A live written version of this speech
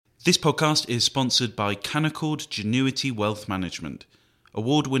This podcast is sponsored by Canaccord Genuity Wealth Management,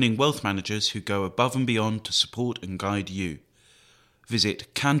 award-winning wealth managers who go above and beyond to support and guide you.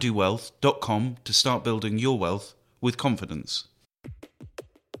 Visit candowealth.com to start building your wealth with confidence.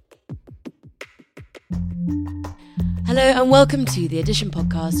 Hello and welcome to the Edition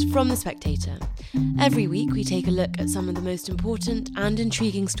podcast from The Spectator. Every week we take a look at some of the most important and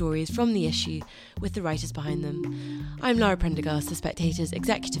intriguing stories from the issue with the writers behind them. I'm Lara Prendergast, The Spectator's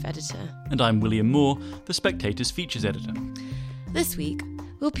executive editor. And I'm William Moore, The Spectator's features editor. This week,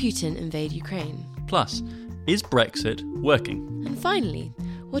 will Putin invade Ukraine? Plus, is Brexit working? And finally,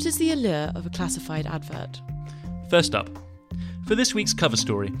 what is the allure of a classified advert? First up, for this week's cover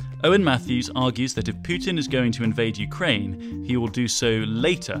story, Owen Matthews argues that if Putin is going to invade Ukraine, he will do so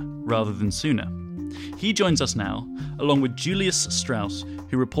later rather than sooner. He joins us now, along with Julius Strauss,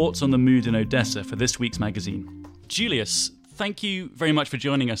 who reports on the mood in Odessa for this week's magazine. Julius, thank you very much for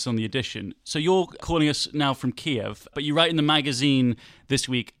joining us on The Edition. So you're calling us now from Kiev, but you write in the magazine this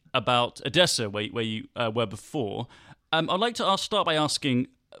week about Odessa, where you were before. I'd like to start by asking,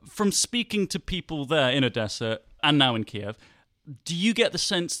 from speaking to people there in Odessa and now in Kiev, do you get the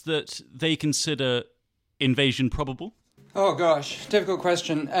sense that they consider invasion probable? Oh gosh, difficult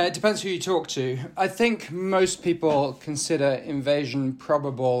question. It depends who you talk to. I think most people consider invasion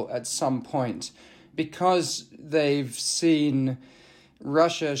probable at some point because they've seen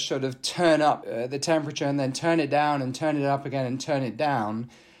Russia sort of turn up the temperature and then turn it down and turn it up again and turn it down.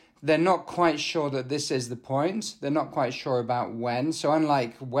 They're not quite sure that this is the point. They're not quite sure about when. So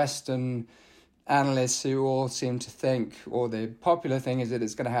unlike Western analysts who all seem to think, or the popular thing is that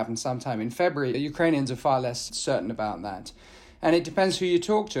it's going to happen sometime in February, Ukrainians are far less certain about that. And it depends who you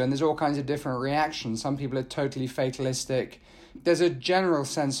talk to, and there's all kinds of different reactions. Some people are totally fatalistic. There's a general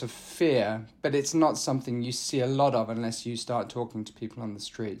sense of fear, but it's not something you see a lot of unless you start talking to people on the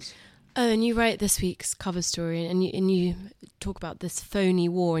streets. Oh, and you write this week's cover story and you talk about this phony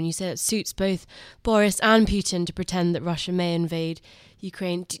war, and you say it suits both Boris and Putin to pretend that Russia may invade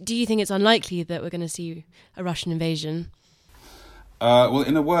Ukraine. Do you think it's unlikely that we're going to see a Russian invasion? Well,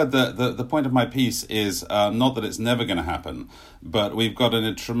 in a word, the point of my piece is not that it's never going to happen, but we've got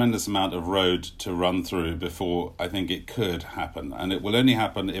a tremendous amount of road to run through before I think it could happen. And it will only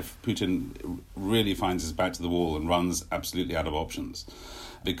happen if Putin really finds his back to the wall and runs absolutely out of options.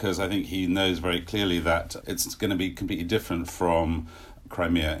 Because I think he knows very clearly that it's going to be completely different from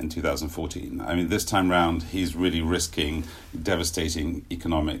Crimea in 2014. I mean, this time round, he's really risking devastating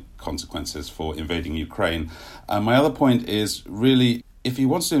economic consequences for invading Ukraine. My other point is really, if he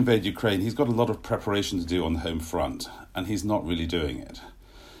wants to invade Ukraine, he's got a lot of preparation to do on the home front, and he's not really doing it.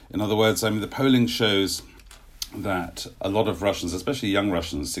 In other words, I mean, the polling shows that a lot of Russians, especially young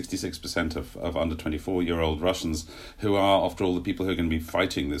Russians, 66% of under 24-year-old Russians, who are, after all, the people who are going to be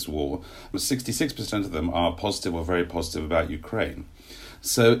fighting this war, 66% of them are positive or very positive about Ukraine.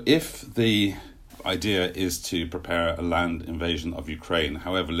 So if the idea is to prepare a land invasion of Ukraine,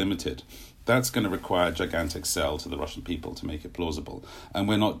 however limited, that's going to require a gigantic sell to the Russian people to make it plausible. And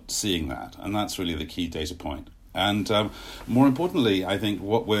we're not seeing that. And that's really the key data point. And more importantly, I think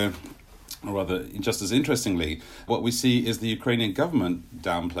or rather, just as interestingly, what we see is the Ukrainian government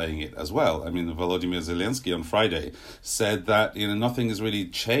downplaying it as well. I mean, Volodymyr Zelensky on Friday said that nothing has really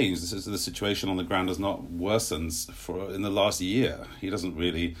changed. The situation on the ground has not worsened in the last year.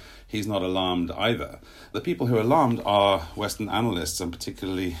 He's not alarmed either. The people who are alarmed are Western analysts, and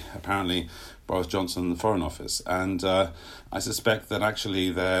particularly, apparently, Boris Johnson and the Foreign Office. And I suspect that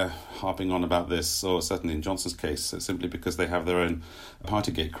actually they're harping on about this, or certainly in Johnson's case, simply because they have their own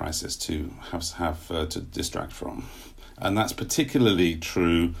Partygate crisis to have to distract from. And that's particularly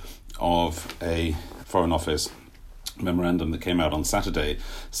true of a Foreign Office memorandum that came out on Saturday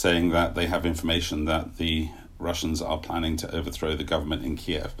saying that they have information that the Russians are planning to overthrow the government in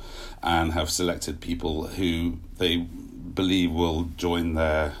Kiev and have selected people who they believe will join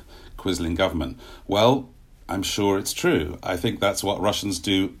their Quisling government. Well, I'm sure it's true. I think that's what Russians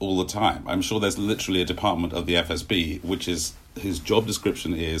do all the time. I'm sure there's literally a department of the FSB whose job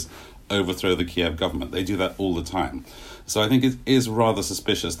description is overthrow the Kiev government. They do that all the time. So I think it is rather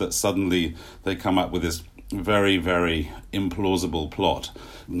suspicious that suddenly they come up with this very, very implausible plot,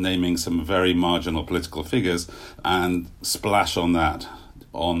 naming some very marginal political figures, and splash on that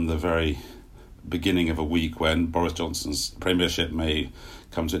on the very beginning of a week when Boris Johnson's premiership may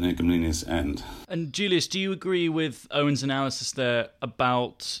come to an ignominious end. And Julius, do you agree with Owen's analysis there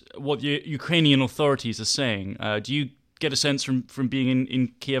about what the Ukrainian authorities are saying? Do you get a sense from being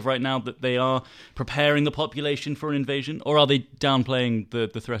in Kiev right now that they are preparing the population for an invasion, or are they downplaying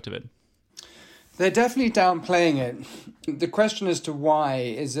the threat of it? They're definitely downplaying it. The question as to why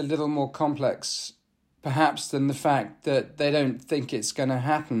is a little more complex, perhaps, than the fact that they don't think it's going to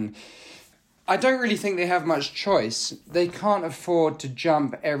happen. I don't really think they have much choice. They can't afford to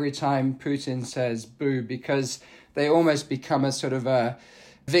jump every time Putin says boo, because they almost become a sort of a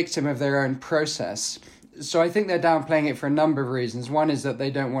victim of their own process. So I think they're downplaying it for a number of reasons. One is that they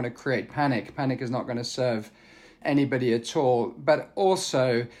don't want to create panic. Panic is not going to serve anybody at all. But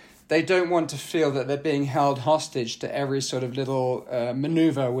also, they don't want to feel that they're being held hostage to every sort of little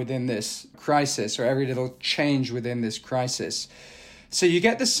maneuver within this crisis, or every little change within this crisis. So you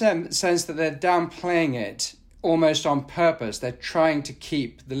get the sense that they're downplaying it almost on purpose. They're trying to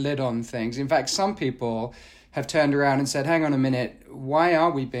keep the lid on things. In fact, some people have turned around and said, hang on a minute, why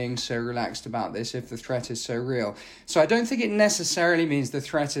are we being so relaxed about this if the threat is so real? So I don't think it necessarily means the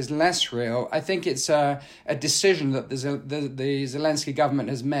threat is less real. I think it's a decision that the Zelensky government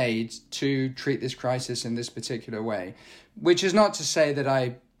has made to treat this crisis in this particular way, which is not to say that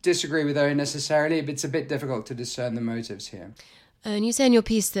I disagree with Owen necessarily, but it's a bit difficult to discern the motives here. And you say in your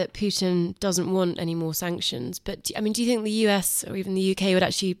piece that Putin doesn't want any more sanctions, but do you think the US or even the UK would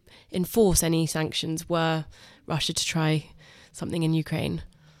actually enforce any sanctions were Russia to try something in Ukraine?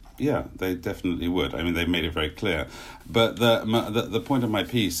 Yeah, they definitely would. I mean, they've made it very clear. But the point of my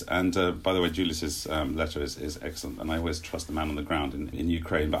piece, and by the way, Julius's letter is excellent, and I always trust the man on the ground in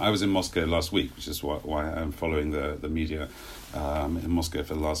Ukraine. But I was in Moscow last week, which is why I'm following the media in Moscow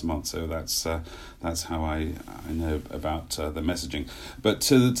for the last month. So that's how I know about the messaging. But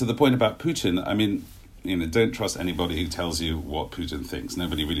to the point about Putin, I mean, don't trust anybody who tells you what Putin thinks.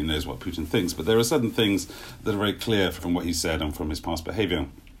 Nobody really knows what Putin thinks. But there are certain things that are very clear from what he said and from his past behavior.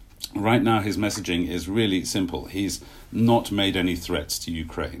 Right now, his messaging is really simple. He's not made any threats to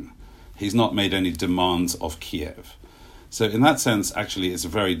Ukraine. He's not made any demands of Kiev. So in that sense, actually, it's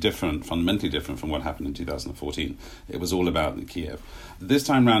very different, fundamentally different from what happened in 2014. It was all about Kiev. This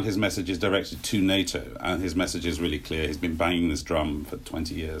time round, his message is directed to NATO, and his message is really clear. He's been banging this drum for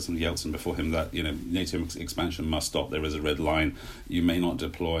 20 years, and Yeltsin before him, that NATO expansion must stop. There is a red line. You may not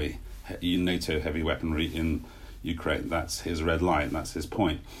deploy NATO heavy weaponry in Ukraine. That's his red line. That's his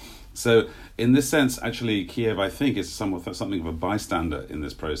point. So in this sense, actually, Kiev, I think, is something of a bystander in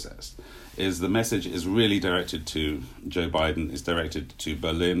this process. The message is really directed to Joe Biden, is directed to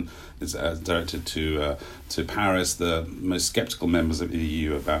Berlin, is directed to Paris, the most skeptical members of the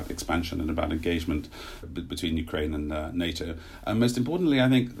EU about expansion and about engagement between Ukraine and NATO. And most importantly, I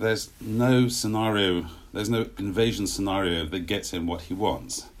think there's no invasion scenario that gets him what he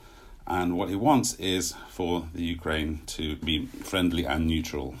wants. And what he wants is for the Ukraine to be friendly and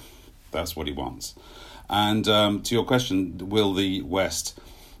neutral. That's what he wants. And to your question, will the West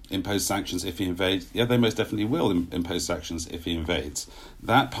impose sanctions if he invades? Yeah, they most definitely will impose sanctions if he invades.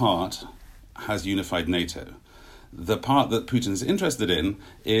 That part has unified NATO. The part that Putin is interested in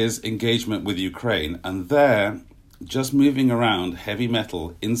is engagement with Ukraine. And there, just moving around heavy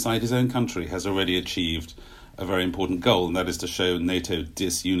metal inside his own country has already achieved a very important goal, and that is to show NATO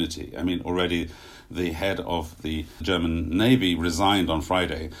disunity. I mean, already the head of the German Navy resigned on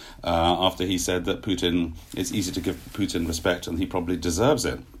Friday after he said that it's easy to give Putin respect and he probably deserves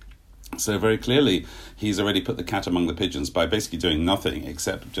it. So very clearly, he's already put the cat among the pigeons by basically doing nothing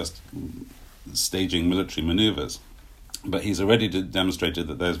except just staging military maneuvers. But he's already demonstrated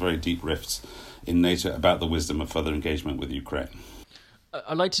that there's very deep rifts in NATO about the wisdom of further engagement with Ukraine.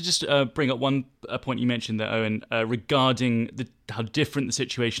 I'd like to just bring up one point you mentioned there, Owen, regarding how different the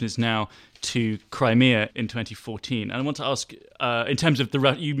situation is now to Crimea in 2014. And I want to ask, in terms of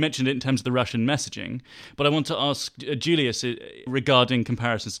you mentioned it in terms of the Russian messaging, but I want to ask Julius regarding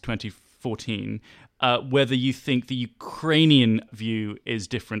comparisons to 2014, whether you think the Ukrainian view is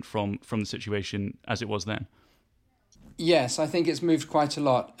different from the situation as it was then. Yes, I think it's moved quite a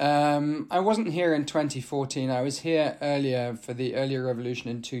lot. I wasn't here in 2014. I was here earlier for the earlier revolution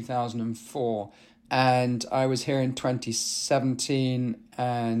in 2004. And I was here in 2017.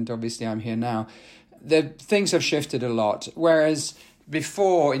 And obviously I'm here now. Things have shifted a lot. Whereas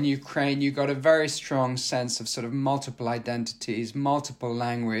before in Ukraine, you got a very strong sense of sort of multiple identities, multiple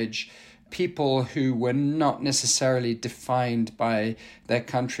language, people who were not necessarily defined by their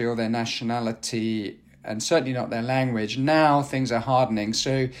country or their nationality, and certainly not their language. Now things are hardening.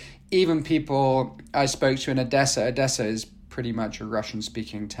 So even people I spoke to in Odessa is pretty much a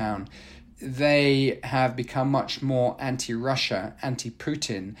Russian-speaking town. They have become much more anti-Russia,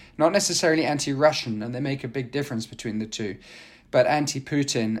 anti-Putin, not necessarily anti-Russian, and they make a big difference between the two, but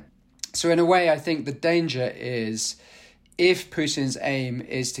anti-Putin. So in a way, I think the danger is, if Putin's aim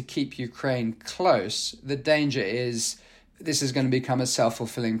is to keep Ukraine close, the danger is this is going to become a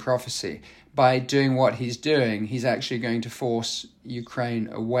self-fulfilling prophecy. by doing what he's doing, he's actually going to force Ukraine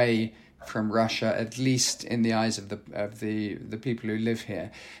away from Russia, at least in the eyes of the people who live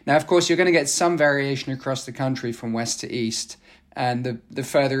here. Now, of course, you're going to get some variation across the country from west to east. And the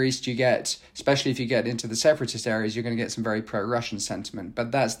further east you get, especially if you get into the separatist areas, you're going to get some very pro-Russian sentiment.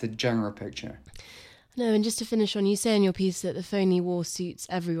 But that's the general picture. No, and just to finish on, you say in your piece that the phony war suits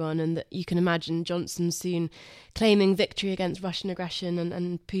everyone and that you can imagine Johnson soon claiming victory against Russian aggression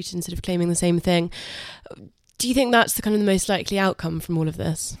and Putin sort of claiming the same thing. Do you think that's the most likely outcome from all of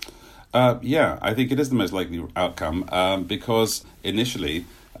this? Yeah, I think it is the most likely outcome because initially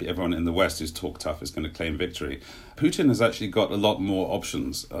everyone in the West who's talk tough is going to claim victory. Putin has actually got a lot more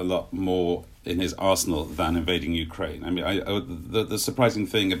options, a lot more in his arsenal than invading Ukraine. I mean, the surprising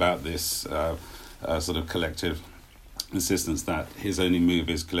thing about this sort of collective insistence that his only move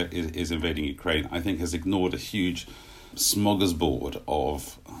is invading Ukraine, I think has ignored a huge smorgasbord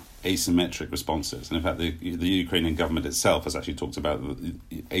of asymmetric responses. And in fact, the Ukrainian government itself has actually talked about the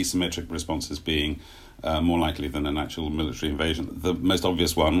asymmetric responses being more likely than an actual military invasion. The most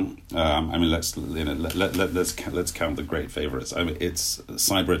obvious one, let's count the great favourites. I mean, it's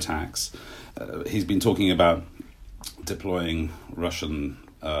cyber attacks. He's been talking about deploying Russian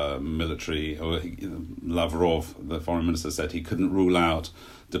military, or Lavrov, the foreign minister, said he couldn't rule out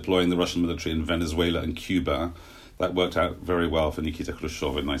deploying the Russian military in Venezuela and Cuba. That worked out very well for Nikita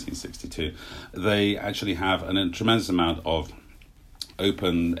Khrushchev in 1962. They actually have a tremendous amount of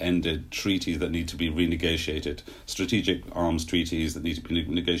open-ended treaties that need to be renegotiated, strategic arms treaties that need to be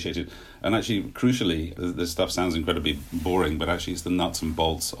negotiated. And actually, crucially, this stuff sounds incredibly boring, but actually it's the nuts and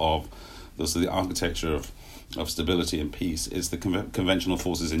bolts of the architecture of stability and peace. Is the Conventional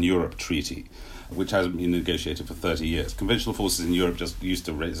Forces in Europe Treaty, which hasn't been negotiated for 30 years. Conventional Forces in Europe just used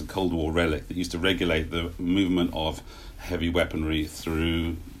to raise a Cold War relic that used to regulate the movement of heavy weaponry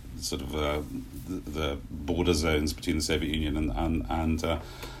through sort of the border zones between the Soviet Union and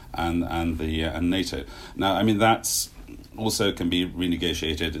NATO. Now, I mean, that's also can be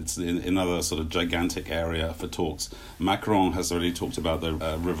renegotiated. It's another sort of gigantic area for talks. Macron has already talked about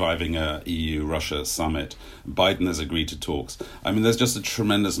reviving a EU-Russia summit. Biden has agreed to talks. I mean, there's just a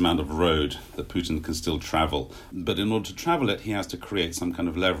tremendous amount of road that Putin can still travel. But in order to travel it, he has to create some kind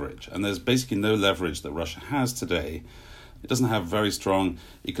of leverage. And there's basically no leverage that Russia has today. It doesn't have very strong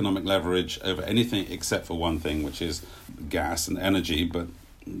economic leverage over anything except for one thing, which is gas and energy. But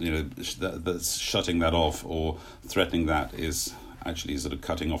that's shutting that off or threatening that is actually sort of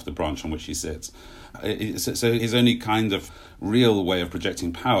cutting off the branch on which he sits. So his only kind of real way of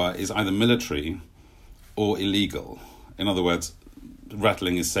projecting power is either military or illegal. In other words,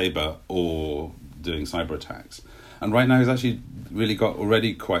 rattling his saber or doing cyber attacks. And right now he's actually really got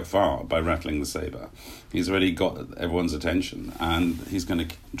already quite far by rattling the saber. He's already got everyone's attention and he's going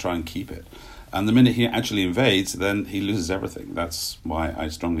to try and keep it. And the minute he actually invades, then he loses everything. That's why I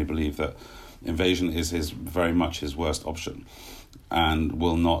strongly believe that invasion is very much his worst option and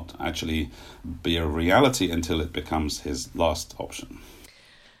will not actually be a reality until it becomes his last option.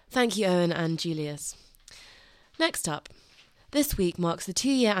 Thank you, Owen and Julius. Next up, this week marks the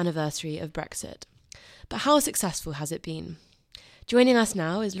 2-year anniversary of Brexit. But how successful has it been? Joining us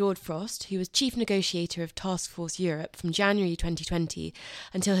now is Lord Frost, who was Chief Negotiator of Task Force Europe from January 2020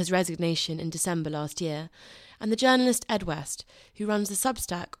 until his resignation in December last year, and the journalist Ed West, who runs the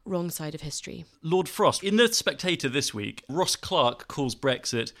Substack Wrong Side of History. Lord Frost, in The Spectator this week, Ross Clark calls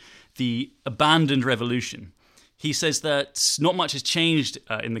Brexit the abandoned revolution. He says that not much has changed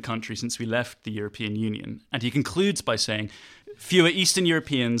in the country since we left the European Union, and he concludes by saying fewer Eastern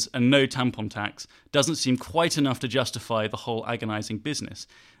Europeans and no tampon tax doesn't seem quite enough to justify the whole agonising business.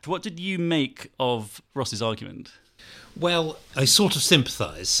 What did you make of Ross's argument? Well, I sort of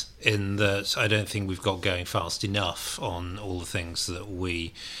sympathise in that I don't think we've got going fast enough on all the things that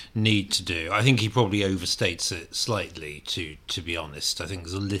we need to do. I think he probably overstates it slightly, to be honest. I think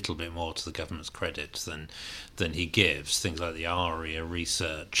there's a little bit more to the government's credit than he gives. Things like the ARIA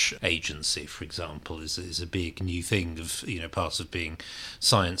Research Agency, for example, is a big new thing of, part of being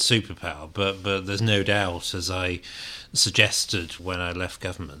science superpower. But there's no doubt, as I suggested when I left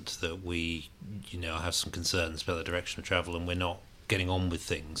government, that we, have some concerns about the direction of travel and we're not getting on with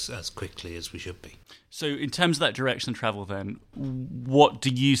things as quickly as we should be. So in terms of that direction of travel then, what do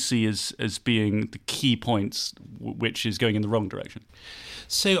you see as being the key points which is going in the wrong direction?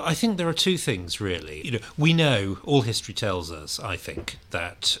 So I think there are two things, really. We know, all history tells us, I think,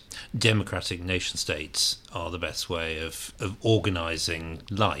 that democratic nation-states are the best way of organising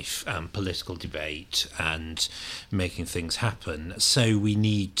life and political debate and making things happen. So we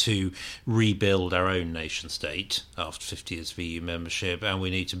need to rebuild our own nation-state after 50 years of EU membership, and we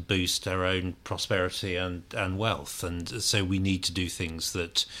need to boost our own prosperity and wealth. And so we need to do things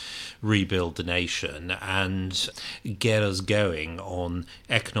that rebuild the nation and get us going on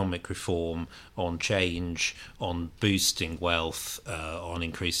economic reform, on change, on boosting wealth, on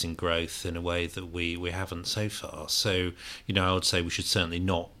increasing growth in a way that we haven't so far. So, I would say we should certainly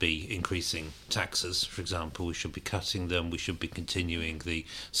not be increasing taxes, for example. We should be cutting them. We should be continuing the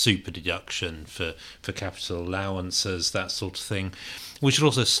super deduction for capital allowances, that sort of thing. We should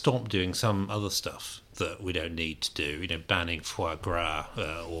also stop doing some other stuff that we don't need to do, banning foie gras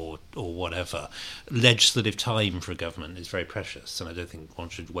or whatever. Legislative time for a government is very precious, and I don't think one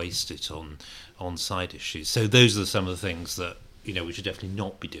should waste it on side issues. So those are some of the things that we should definitely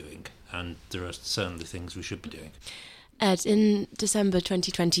not be doing, and there are certainly things we should be doing. Ed, in December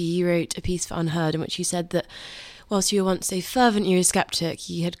 2020, you wrote a piece for Unheard in which you said that whilst you were once a fervent Eurosceptic,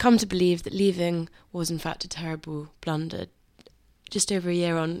 you had come to believe that leaving was in fact a terrible blunder. Just over a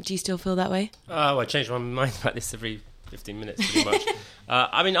year on, do you still feel that way? I change my mind about this every 15 minutes, pretty much.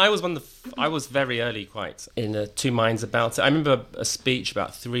 I was very early, quite in two minds about it. I remember a speech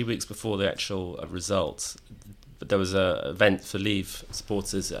about 3 weeks before the actual results. But there was an event for Leave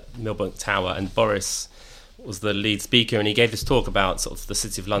supporters at Millbank Tower, and Boris was the lead speaker, and he gave this talk about sort of the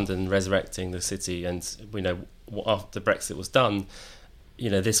City of London resurrecting the city, and after Brexit was done,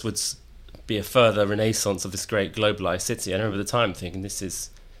 this would be a further renaissance of this great globalised city. And I remember at the time thinking this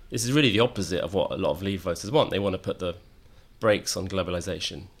is really the opposite of what a lot of Leave voters want. They want to put the brakes on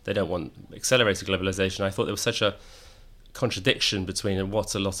globalisation. They don't want accelerated globalisation. I thought there was such a contradiction between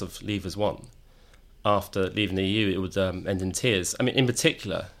what a lot of Leavers want. After leaving the EU, it would end in tears. In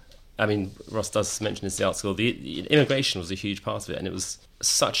particular, Ross does mention this in the article, the immigration was a huge part of it, and it was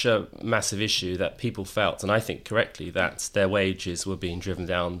such a massive issue that people felt, and I think correctly, that their wages were being driven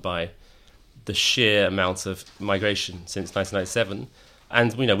down by the sheer amount of migration since 1997.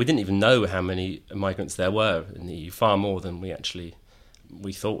 And we didn't even know how many migrants there were in the EU, far more than we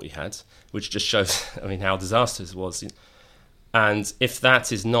thought we had, which just shows how disastrous it was. And if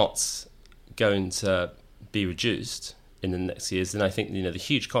that is not going to be reduced in the next years, then I think the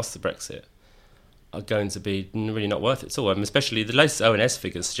huge costs of Brexit are going to be really not worth it at all. Especially the latest ONS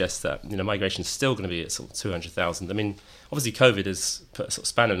figures suggest that migration is still going to be at sort of 200,000. Obviously COVID has put a sort of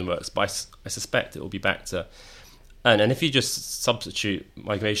spanner in the works, but I suspect it will be back to. And if you just substitute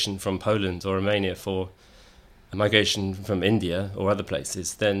migration from Poland or Romania for migration from India or other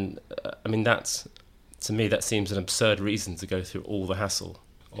places, then that's, to me, that seems an absurd reason to go through all the hassle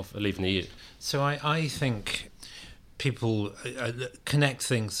of leaving the EU. So I think people connect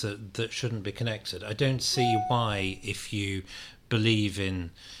things that shouldn't be connected. I don't see why, if you believe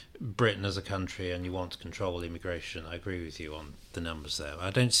in Britain as a country and you want to control immigration, I agree with you on the numbers there. I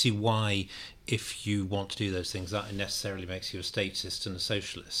don't see why, if you want to do those things, that necessarily makes you a statist and a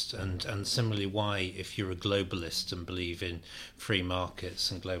socialist. And similarly, why, if you're a globalist and believe in free markets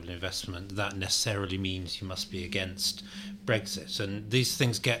and global investment, that necessarily means you must be against Brexit. And these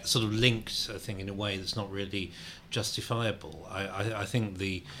things get sort of linked, I think, in a way that's not really justifiable. I think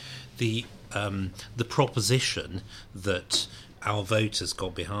the proposition that our voters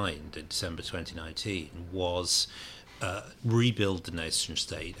got behind in December 2019 was rebuild the nation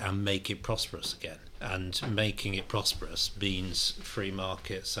state and make it prosperous again. And making it prosperous means free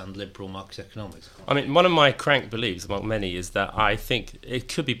markets and liberal market economics. One of my crank beliefs among many is that I think it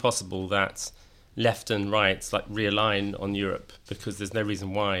could be possible that left and right realign on Europe, because there's no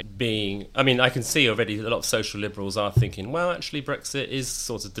reason why I can see already a lot of social liberals are thinking, well, actually Brexit is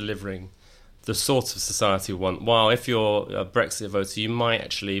sort of delivering the sort of society we want. While if you're a Brexit voter, you might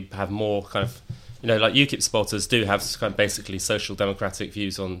actually have more kind of, like UKIP supporters do have kind of basically social democratic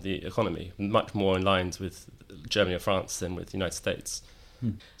views on the economy, much more in line with Germany or France than with the United States.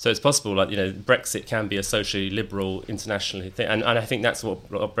 So it's possible, Brexit can be a socially liberal internationally thing, and I think that's what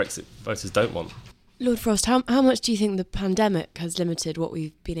a lot of Brexit voters don't want. Lord Frost, how much do you think the pandemic has limited what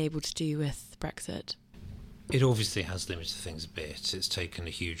we've been able to do with Brexit? It obviously has limited things a bit. It's taken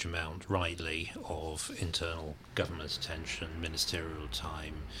a huge amount, rightly, of internal government attention, ministerial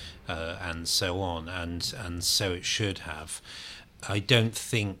time, and so on, and so it should have. I don't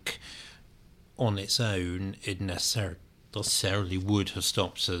think on its own it necessarily would have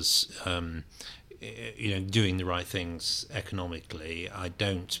stopped us doing the right things economically. I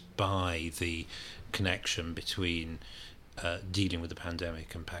don't buy the connection between dealing with the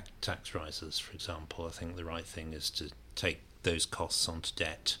pandemic and tax rises, for example. I think the right thing is to take those costs onto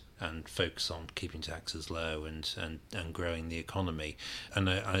debt and focus on keeping taxes low and growing the economy. And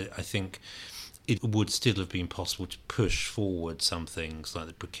I think it would still have been possible to push forward some things like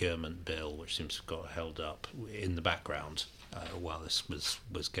the procurement bill, which seems to have got held up in the background while this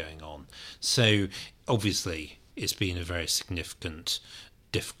was going on. So obviously it's been a very significant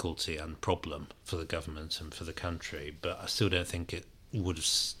difficulty and problem for the government and for the country, but I still don't think it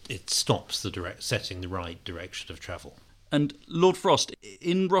stops the setting the right direction of travel. And Lord Frost,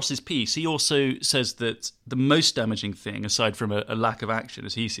 in Ross's piece, he also says that the most damaging thing, aside from a lack of action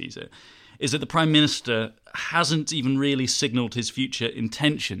as he sees it, is that the Prime Minister hasn't even really signalled his future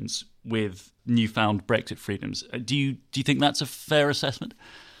intentions with newfound Brexit freedoms. Do you think that's a fair assessment?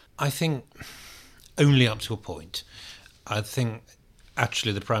 I think only up to a point. I think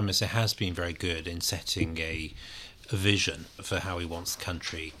actually the Prime Minister has been very good in setting a vision for how he wants the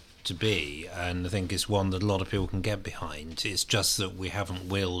country to be, and I think it's one that a lot of people can get behind. It's just that we haven't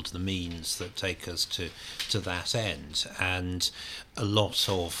willed the means that take us to that end. And a lot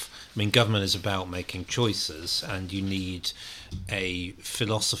of, government is about making choices, and you need a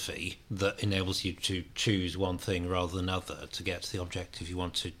philosophy that enables you to choose one thing rather than another to get to the objective you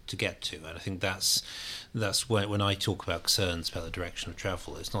want to get to. And I think that's when I talk about concerns about the direction of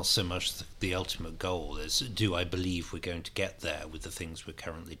travel, it's not so much the ultimate goal as do I believe we're going to get there with the things we're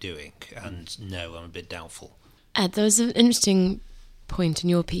currently doing? And no, I'm a bit doubtful. Ed, there was an interesting point in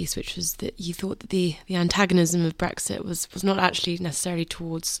your piece, which was that you thought that the antagonism of Brexit was not actually necessarily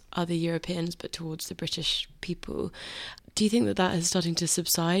towards other Europeans, but towards the British people. Do you think that is starting to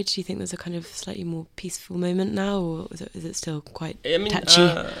subside? Do you think there's a kind of slightly more peaceful moment now, or is it still quite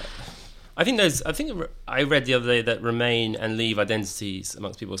touchy? I think I read the other day that Remain and Leave identities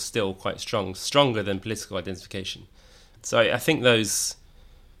amongst people are still quite stronger than political identification. So I think those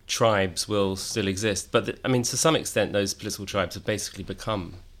tribes will still exist, but to some extent those political tribes have basically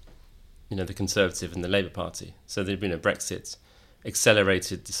become, the Conservative and the Labour Party. So there'd been a Brexit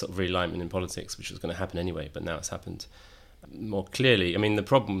accelerated the sort of realignment in politics, which was going to happen anyway, but now it's happened more clearly. The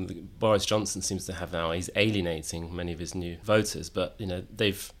problem that Boris Johnson seems to have now, he's alienating many of his new voters, but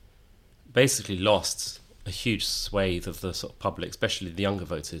they've basically lost a huge swathe of the sort of public, especially the younger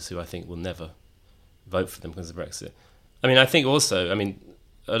voters, who I think will never vote for them because of Brexit. I think also,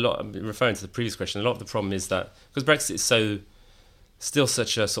 a lot, referring to the previous question, a lot of the problem is that because Brexit is still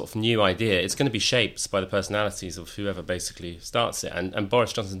such a sort of new idea, it's going to be shaped by the personalities of whoever basically starts it. And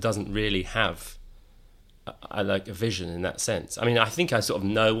Boris Johnson doesn't really have a vision in that sense. I think I sort of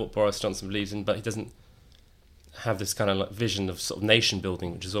know what Boris Johnson believes in, but he doesn't have this kind of vision of sort of nation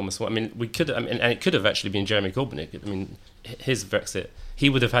building, which is almost what and it could have actually been Jeremy Corbyn. His Brexit, he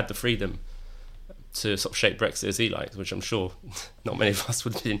would have had the freedom to sort of shape Brexit as he liked, which I'm sure not many of us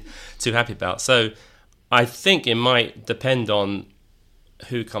would have been too happy about. So I think it might depend on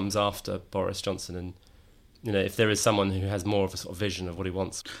who comes after Boris Johnson, and if there is someone who has more of a sort of vision of what he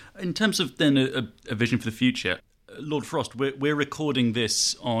wants. In terms of then a vision for the future, Lord Frost, we're recording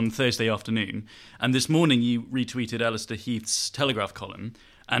this on Thursday afternoon, and this morning you retweeted Alistair Heath's Telegraph column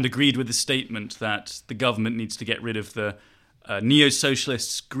and agreed with the statement that the government needs to get rid of the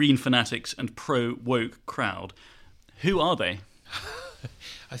neo-socialists, green fanatics and pro-woke crowd. Who are they?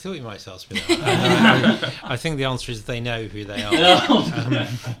 I thought you might ask me that. I think the answer is they know who they are.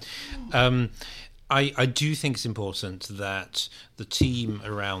 I do think it's important that the team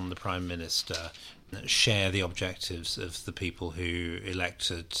around the Prime Minister share the objectives of the people who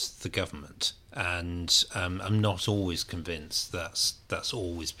elected the government. And I'm not always convinced that's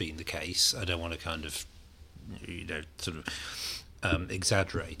always been the case. I don't want to kind of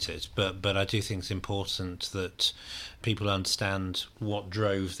exaggerate it, but I do think it's important that people understand what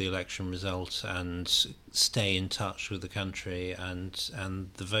drove the election result and stay in touch with the country and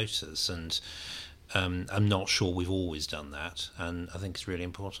the voters. And I'm not sure we've always done that, and I think it's really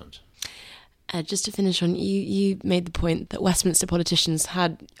important. Just to finish on, you made the point that Westminster politicians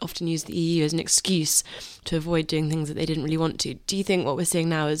had often used the EU as an excuse to avoid doing things that they didn't really want to. Do you think what we're seeing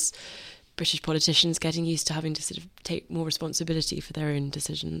now is British politicians getting used to having to sort of take more responsibility for their own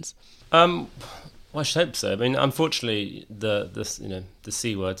decisions? Well, I should hope so. Unfortunately, the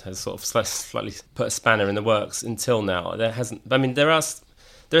C word has sort of slightly put a spanner in the works until now. There hasn't. There are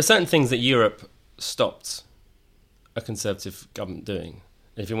certain things that Europe stopped a Conservative government doing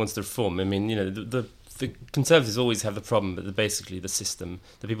if it wants to reform. The Conservatives always have the problem, but basically the system,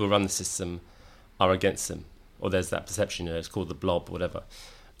 the people who run the system, are against them, or there's that perception. It's called the blob, or whatever.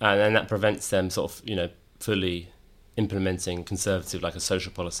 and then that prevents them sort of, fully implementing conservative, like a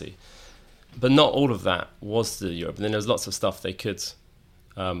social policy. But not all of that was to Europe. And then there was lots of stuff they could sort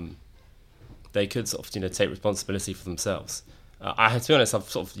of, take responsibility for themselves. To be honest, I've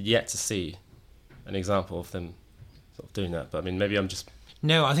sort of yet to see an example of them sort of doing that. But I mean, maybe I'm just...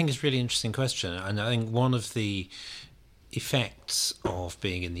 No, I think it's a really interesting question. And I think one of the effects of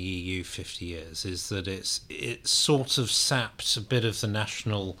being in the EU 50 years is that it sort of sapped a bit of the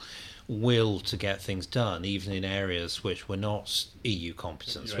national will to get things done, even in areas which were not EU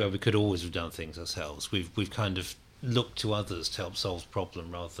competence, where we could always have done things ourselves. We've kind of looked to others to help solve the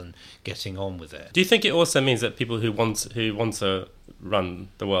problem rather than getting on with it. Do you think it also means that people who want to run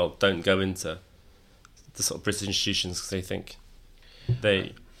the world don't go into the sort of British institutions because they think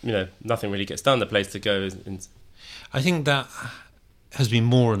nothing really gets done? The place to go is... I think that has been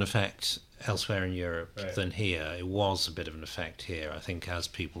more an effect elsewhere in Europe than here. It was a bit of an effect here. I think as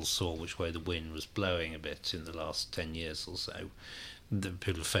people saw which way the wind was blowing a bit in the last 10 years or so, the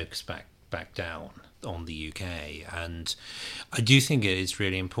people focused back down on the UK. And I do think it is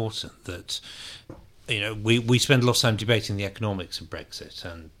really important that, we spend a lot of time debating the economics of Brexit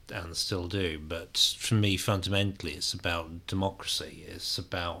and still do, but for me, fundamentally, it's about democracy. It's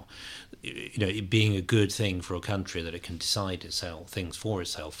about it being a good thing for a country that it can decide things for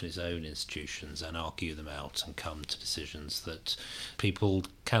itself in its own institutions and argue them out and come to decisions that people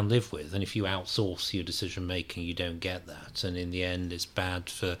can live with. And if you outsource your decision making, you don't get that. And in the end, it's bad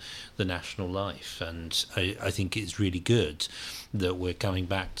for the national life. And I think it's really good that we're coming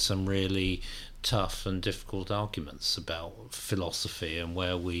back to some really tough and difficult arguments about philosophy and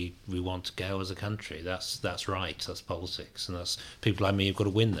where we want to go as a country. That's right, that's politics, and that's people like me who've got to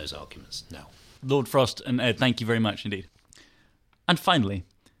win those arguments now. Lord Frost and Ed, thank you very much indeed. And finally,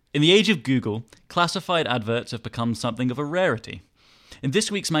 in the age of Google, classified adverts have become something of a rarity. In this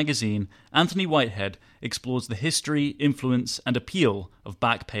week's magazine, Anthony Whitehead explores the history, influence and appeal of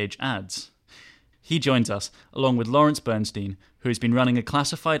back-page ads. He joins us, along with Lawrence Bernstein, who has been running a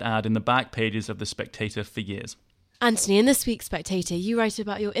classified ad in the back pages of The Spectator for years. Anthony, in this week's Spectator, you write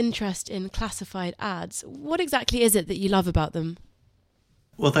about your interest in classified ads. What exactly is it that you love about them?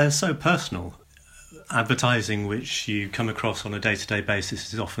 Well, they're so personal. Advertising which you come across on a day-to-day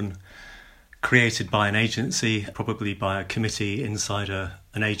basis is often created by an agency, probably by a committee inside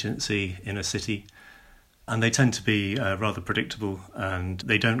an agency in a city. And they tend to be rather predictable, and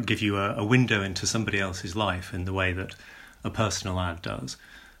they don't give you a window into somebody else's life in the way that a personal ad does.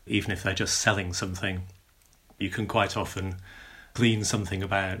 Even if they're just selling something, you can quite often glean something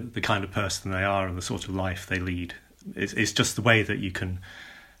about the kind of person they are and the sort of life they lead. It's just the way that you can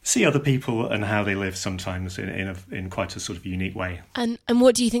see other people and how they live sometimes in quite a sort of unique way. And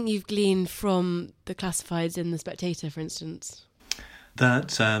what do you think you've gleaned from the classifieds in The Spectator, for instance?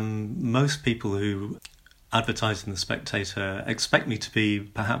 That most people who advertise in The Spectator expect me to be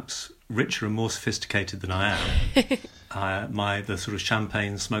perhaps richer and more sophisticated than I am. The sort of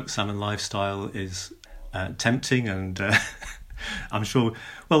champagne smoked salmon lifestyle is tempting, and I'm sure,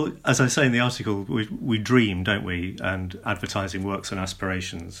 well, as I say in the article, we dream, don't we? And advertising works on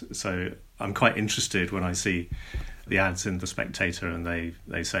aspirations. So I'm quite interested when I see the ads in The Spectator and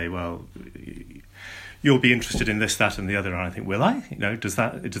they say, well, you'll be interested in this, that and the other. And I think, will I? Does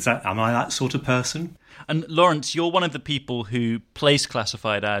that am I that sort of person? And Lawrence, you're one of the people who place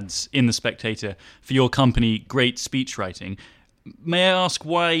classified ads in The Spectator for your company, Great Speech Writing. May I ask,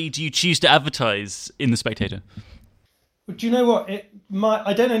 why do you choose to advertise in The Spectator? Well, do you know what?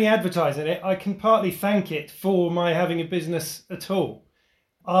 I don't only advertise in it, I can partly thank it for my having a business at all.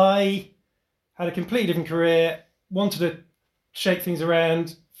 I had a completely different career, wanted to shake things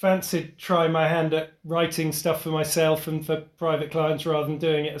around, fancied trying my hand at writing stuff for myself and for private clients rather than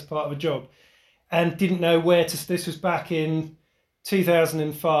doing it as part of a job, and didn't know where to... This was back in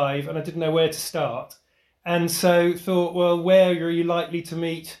 2005, and I didn't know where to start. And so thought, well, where are you likely to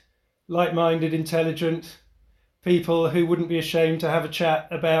meet like-minded, intelligent people who wouldn't be ashamed to have a chat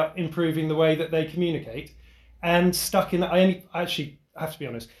about improving the way that they communicate? And stuck in that. I have to be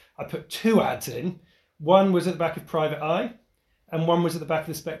honest, I put 2 ads in. One was at the back of Private Eye, and one was at the back of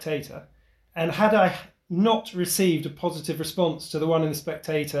The Spectator. And had I not received a positive response to the one in The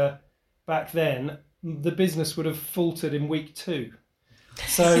Spectator back then, the business would have faltered in week 2.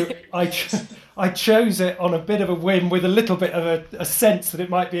 So I chose it on a bit of a whim with a little bit of a sense that it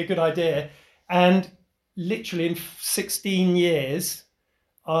might be a good idea. And literally in 16 years,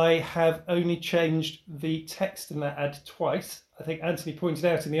 I have only changed the text in that ad twice. I think Anthony pointed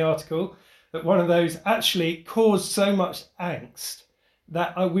out in the article that one of those actually caused so much angst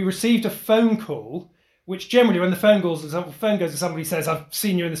that we received a phone call which generally when the phone goes and somebody says, I've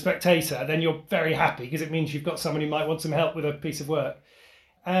seen you in the Spectator, then you're very happy because it means you've got someone who might want some help with a piece of work.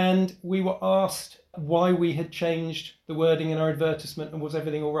 And we were asked why we had changed the wording in our advertisement and was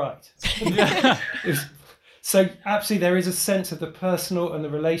everything all right. So absolutely there is a sense of the personal and the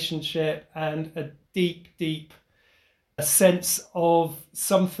relationship and a deep sense of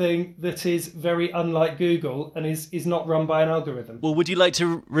something that is very unlike Google and is not run by an algorithm. Well, would you like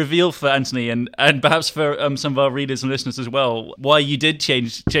to reveal for Anthony and perhaps for some of our readers and listeners as well why you did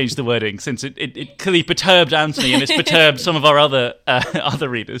change the wording, since it clearly perturbed Anthony and it's perturbed some of our other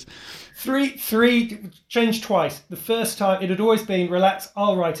readers? Three changed twice. The first time it had always been, relax,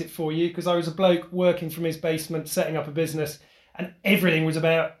 I'll write it for you, because I was a bloke working from his basement setting up a business and everything was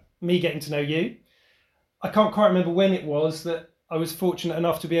about me getting to know you. I can't quite remember when it was that I was fortunate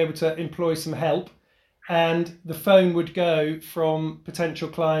enough to be able to employ some help, and the phone would go from potential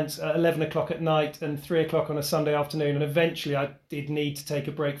clients at 11 o'clock at night and 3 o'clock on a Sunday afternoon, and eventually I did need to take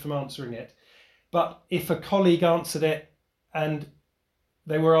a break from answering it. But if a colleague answered it and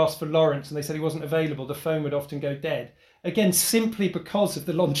they were asked for Lawrence and they said he wasn't available, the phone would often go dead. Again, simply because of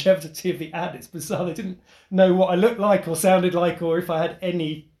the longevity of the ad. It's bizarre. They didn't know what I looked like or sounded like or if I had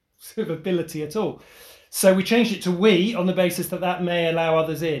any sort of ability at all. So we changed it to we on the basis that may allow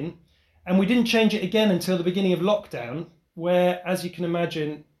others in. And we didn't change it again until the beginning of lockdown, where, as you can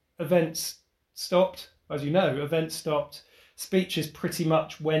imagine, events stopped. As you know, events stopped. Speeches pretty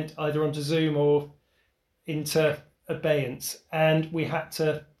much went either onto Zoom or into abeyance. And we had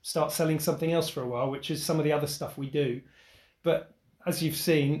to start selling something else for a while, which is some of the other stuff we do. But as you've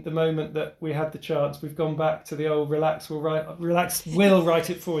seen, the moment that we had the chance, we've gone back to the old relax, we'll write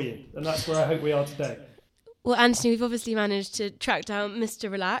it for you. And that's where I hope we are today. Well, Anthony, we've obviously managed to track down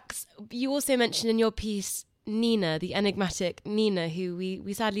Mr. Relax. You also mentioned in your piece Nina, the enigmatic Nina, who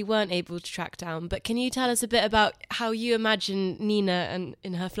we sadly weren't able to track down. But can you tell us a bit about how you imagine Nina and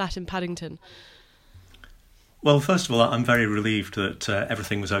in her flat in Paddington? Well, first of all, I'm very relieved that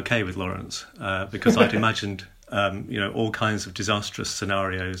everything was okay with Lawrence, because I'd imagined all kinds of disastrous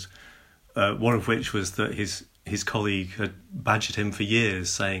scenarios, one of which was that his colleague had badgered him for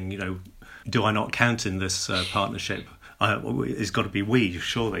years saying, do I not count in this partnership? It's got to be we,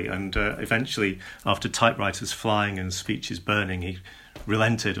 surely. And eventually, after typewriters flying and speeches burning, he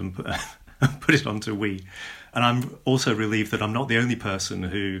relented and put it onto we. And I'm also relieved that I'm not the only person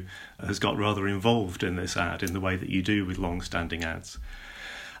who has got rather involved in this ad in the way that you do with long-standing ads.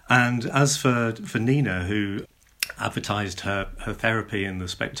 And as for Nina, who advertised her therapy in The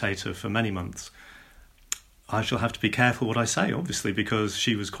Spectator for many months, I shall have to be careful what I say, obviously, because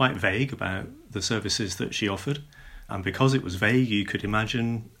she was quite vague about the services that she offered. And because it was vague, you could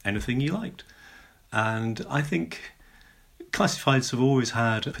imagine anything you liked. And I think classifieds have always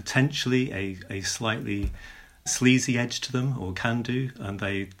had potentially a slightly sleazy edge to them, or can do, and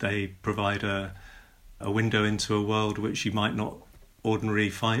they provide a window into a world which you might not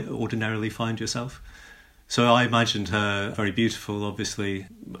ordinarily find yourself. So I imagined her very beautiful, obviously,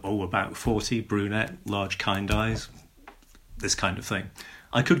 about 40, brunette, large kind eyes, this kind of thing.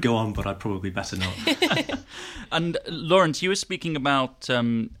 I could go on, but I'd probably better not. And Lawrence, you were speaking about,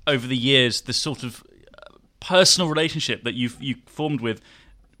 over the years, the sort of personal relationship that you formed with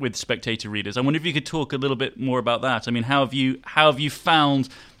Spectator readers. I wonder if you could talk a little bit more about that. I mean, how have you found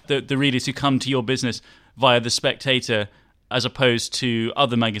the readers who come to your business via The Spectator as opposed to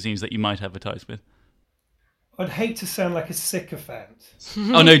other magazines that you might advertise with? I'd hate to sound like a sycophant.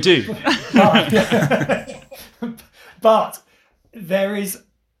 Oh, no, do. But there is,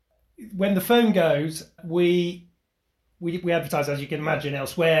 when the phone goes, we advertise, as you can imagine,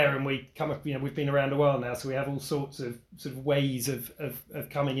 elsewhere, and we come up, we've been around a while now, so we have all sorts of sort of ways of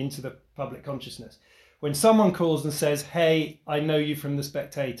coming into the public consciousness. When someone calls and says, hey, I know you from The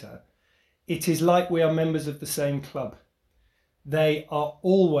Spectator, it is like we are members of the same club. They are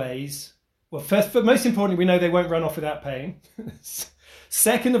always, well, first, but most importantly, we know they won't run off without paying.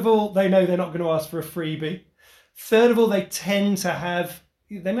 Second of all, they know they're not going to ask for a freebie. Third of all,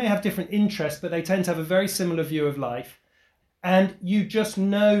 they may have different interests, but they tend to have a very similar view of life. And you just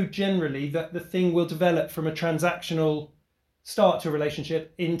know generally that the thing will develop from a transactional start to a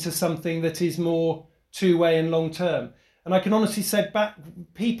relationship into something that is more two-way and long-term. And I can honestly say back,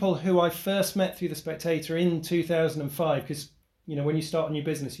 people who I first met through The Spectator in 2005, because when you start a new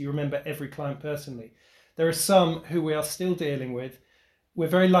business, you remember every client personally. There are some who we are still dealing with. We're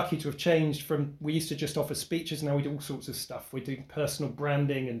very lucky to have changed from, we used to just offer speeches, now we do all sorts of stuff. We do personal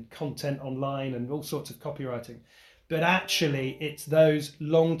branding and content online and all sorts of copywriting. But actually, it's those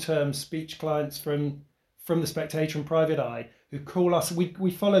long-term speech clients from The Spectator and Private Eye who call us.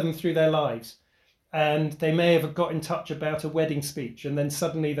 We follow them through their lives. and they may have got in touch about a wedding speech, and then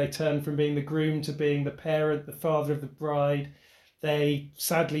suddenly they turn from being the groom to being the parent, the father of the bride. They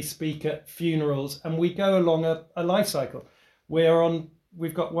sadly speak at funerals, and we go along a life cycle.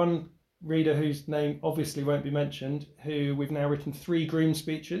 We've got one reader whose name obviously won't be mentioned, who we've now written 3 groom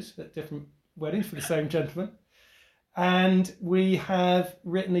speeches at different weddings for the same gentleman. And we have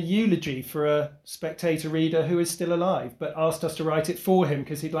written a eulogy for a Spectator reader who is still alive, but asked us to write it for him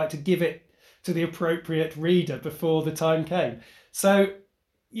because he'd like to give it to the appropriate reader before the time came. So,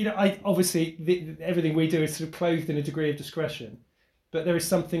 everything we do is sort of clothed in a degree of discretion, but there is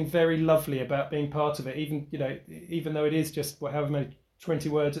something very lovely about being part of it, even though it is just however many 20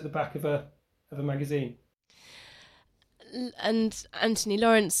 words at the back of a magazine. And Anthony,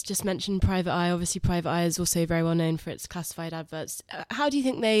 Lawrence just mentioned Private Eye. Obviously, Private Eye is also very well known for its classified adverts. How do you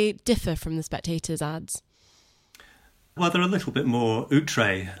think they differ from the Spectator's ads? Well, they're a little bit more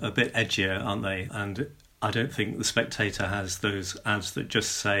outre, a bit edgier, aren't they? And I don't think the Spectator has those ads that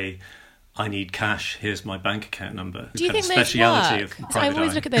just say, I need cash, here's my bank account number. Do you think those work? I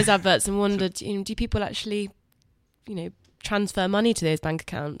always look at those adverts and wondered, do people actually, transfer money to those bank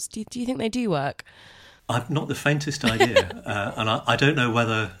accounts? Do you think they do work? I've not the faintest idea, and I don't know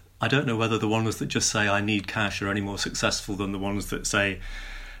whether the ones that just say I need cash are any more successful than the ones that say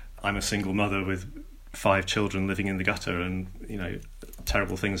I'm a single mother with 5 children living in the gutter, and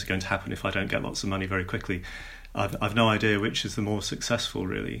terrible things are going to happen if I don't get lots of money very quickly. I've no idea which is the more successful,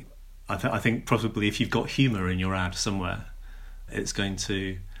 really. I think probably if you've got humour in your ad somewhere, it's going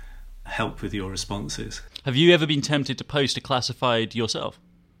to help with your responses. Have you ever been tempted to post a classified yourself?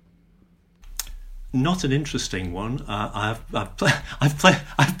 Not an interesting one. I've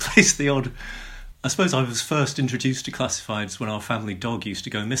placed the odd. I suppose I was first introduced to classifieds when our family dog used to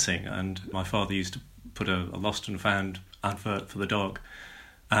go missing, and my father used to put a lost and found advert for the dog,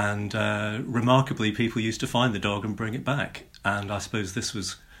 and remarkably, people used to find the dog and bring it back. And I suppose this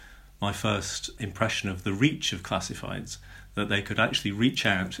was my first impression of the reach of classifieds, that they could actually reach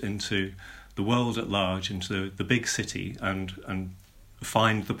out into the world at large, into the big city, and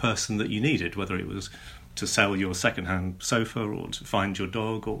find the person that you needed, whether it was to sell your second-hand sofa or to find your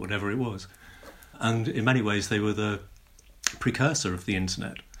dog or whatever it was. And in many ways they were the precursor of the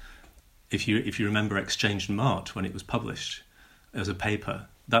internet. If you remember Exchange and Mart, when it was published as a paper,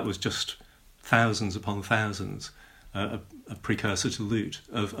 that was just thousands upon thousands, a precursor to Loot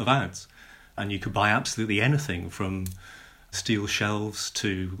of ads. And you could buy absolutely anything from steel shelves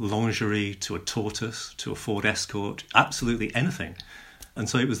to lingerie to a tortoise to a Ford Escort, absolutely anything. And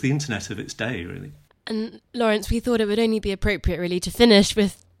so it was the internet of its day, really. And Lawrence, we thought it would only be appropriate, really, to finish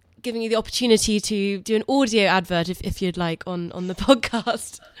with giving you the opportunity to do an audio advert, if you'd like, on the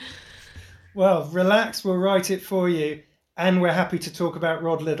podcast. Well, relax, we'll write it for you, and we're happy to talk about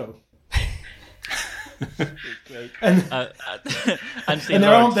Rod Liddell. And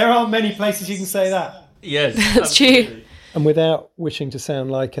there aren't many places you can say that. Yes, that's true. And without wishing to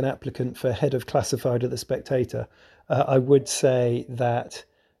sound like an applicant for head of classified at the Spectator, I would say that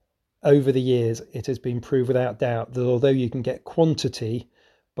over the years it has been proved without doubt that although you can get quantity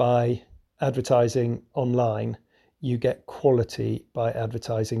by advertising online, you get quality by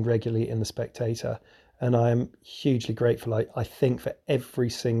advertising regularly in the Spectator. And I am hugely grateful, I think, for every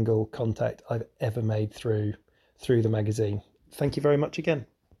single contact I've ever made through the magazine. Thank you very much again.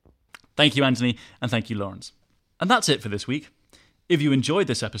 Thank you, Anthony, and thank you, Lawrence. And that's it for this week. If you enjoyed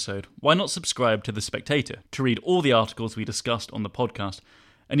this episode, why not subscribe to The Spectator to read all the articles we discussed on the podcast?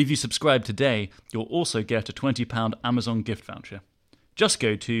 And if you subscribe today, you'll also get a £20 Amazon gift voucher. Just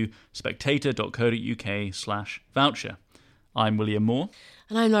go to spectator.co.uk/voucher. I'm William Moore.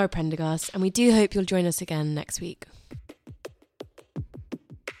 And I'm Laura Prendergast, and we do hope you'll join us again next week.